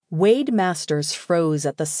Wade Masters froze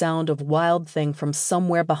at the sound of Wild Thing from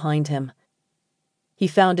somewhere behind him. He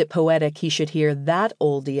found it poetic he should hear that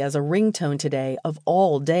oldie as a ringtone today of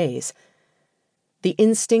all days. The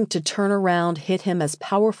instinct to turn around hit him as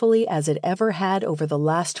powerfully as it ever had over the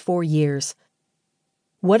last 4 years.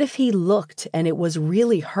 What if he looked and it was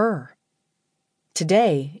really her?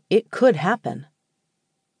 Today, it could happen.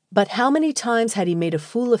 But how many times had he made a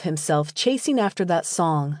fool of himself chasing after that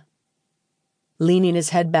song? Leaning his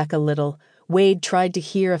head back a little, Wade tried to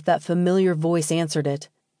hear if that familiar voice answered it.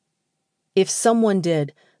 If someone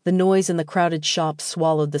did, the noise in the crowded shop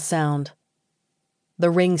swallowed the sound. The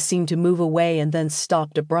ring seemed to move away and then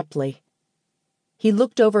stopped abruptly. He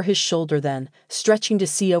looked over his shoulder then, stretching to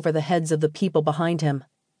see over the heads of the people behind him.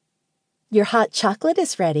 "Your hot chocolate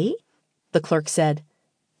is ready," the clerk said.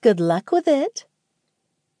 "Good luck with it."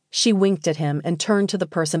 She winked at him and turned to the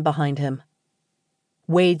person behind him.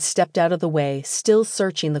 Wade stepped out of the way, still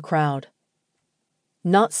searching the crowd.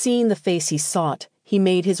 Not seeing the face he sought, he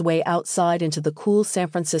made his way outside into the cool San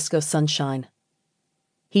Francisco sunshine.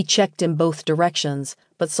 He checked in both directions,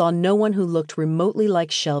 but saw no one who looked remotely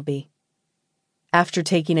like Shelby. After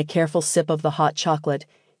taking a careful sip of the hot chocolate,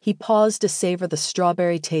 he paused to savor the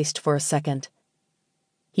strawberry taste for a second.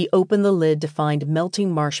 He opened the lid to find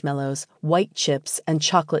melting marshmallows, white chips, and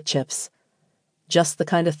chocolate chips. Just the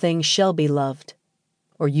kind of thing Shelby loved.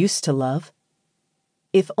 Or used to love.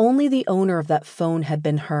 If only the owner of that phone had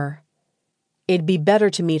been her. It'd be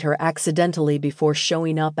better to meet her accidentally before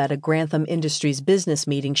showing up at a Grantham Industries business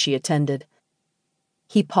meeting she attended.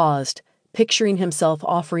 He paused, picturing himself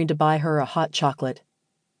offering to buy her a hot chocolate.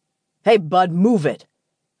 "Hey, bud, move it,"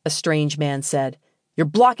 a strange man said. "You're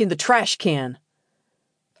blocking the trash can."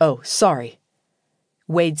 "Oh, sorry."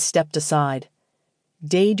 Wade stepped aside.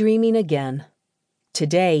 Daydreaming again.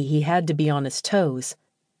 Today he had to be on his toes.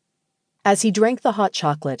 As he drank the hot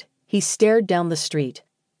chocolate, he stared down the street,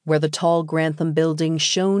 where the tall Grantham building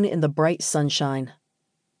shone in the bright sunshine.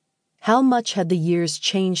 How much had the years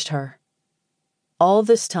changed her? All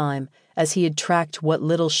this time, as he had tracked what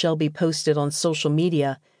little Shelby posted on social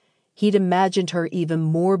media, he'd imagined her even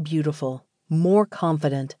more beautiful, more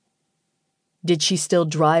confident. Did she still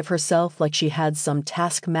drive herself like she had some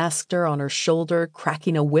taskmaster on her shoulder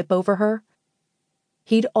cracking a whip over her?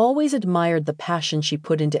 He'd always admired the passion she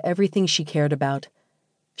put into everything she cared about.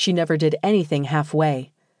 She never did anything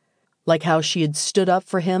halfway. Like how she had stood up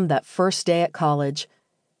for him that first day at college.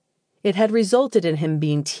 It had resulted in him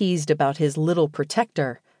being teased about his little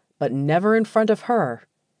protector, but never in front of her.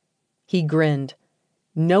 He grinned.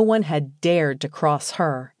 No one had dared to cross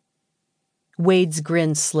her. Wade's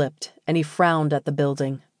grin slipped, and he frowned at the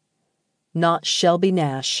building. Not Shelby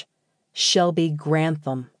Nash. Shelby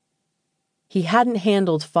Grantham. He hadn't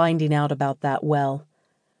handled finding out about that well,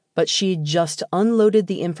 but she'd just unloaded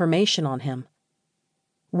the information on him.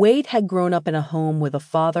 Wade had grown up in a home with a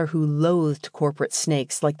father who loathed corporate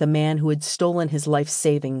snakes like the man who had stolen his life's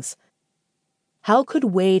savings. How could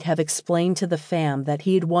Wade have explained to the fam that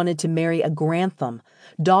he had wanted to marry a Grantham,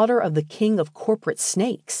 daughter of the king of corporate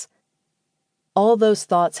snakes? All those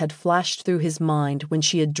thoughts had flashed through his mind when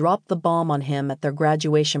she had dropped the bomb on him at their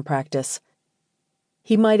graduation practice.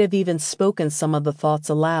 He might have even spoken some of the thoughts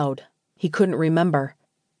aloud. He couldn't remember.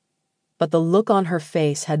 But the look on her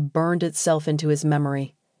face had burned itself into his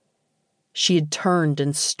memory. She had turned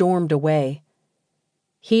and stormed away.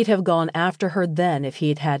 He'd have gone after her then if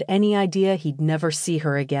he'd had any idea he'd never see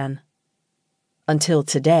her again. Until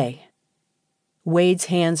today. Wade's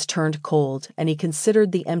hands turned cold, and he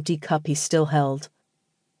considered the empty cup he still held.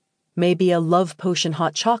 Maybe a love potion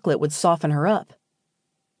hot chocolate would soften her up.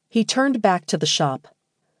 He turned back to the shop.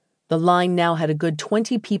 The line now had a good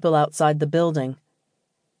 20 people outside the building.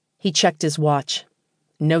 He checked his watch.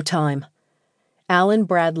 No time. Alan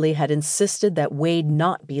Bradley had insisted that Wade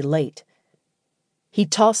not be late. He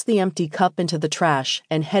tossed the empty cup into the trash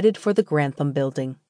and headed for the Grantham building.